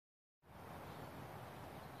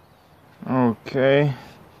Okay,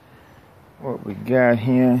 what we got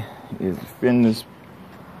here is the fenders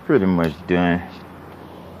pretty much done.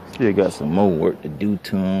 Still got some more work to do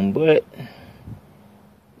to them, but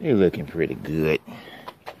they're looking pretty good.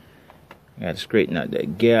 Got to straighten out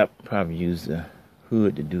that gap. Probably use the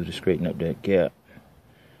hood to straighten up that gap.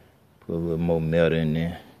 Put a little more metal in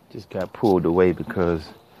there. Just got pulled away because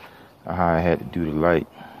of how I had to do the light.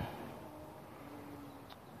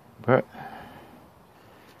 But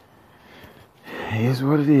here's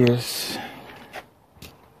what it is.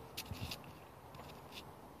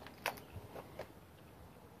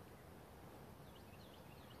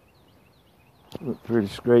 Look pretty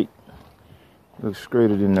straight. Looks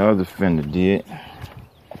straighter than the other fender did.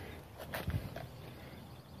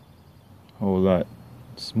 Whole lot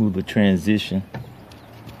smoother transition.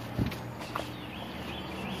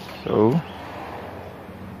 So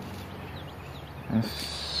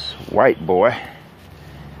that's white boy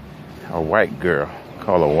or white girl.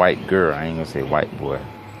 Call her white girl. I ain't gonna say white boy.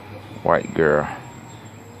 White girl.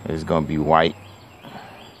 It's gonna be white.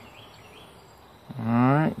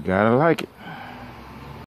 Alright, gotta like it.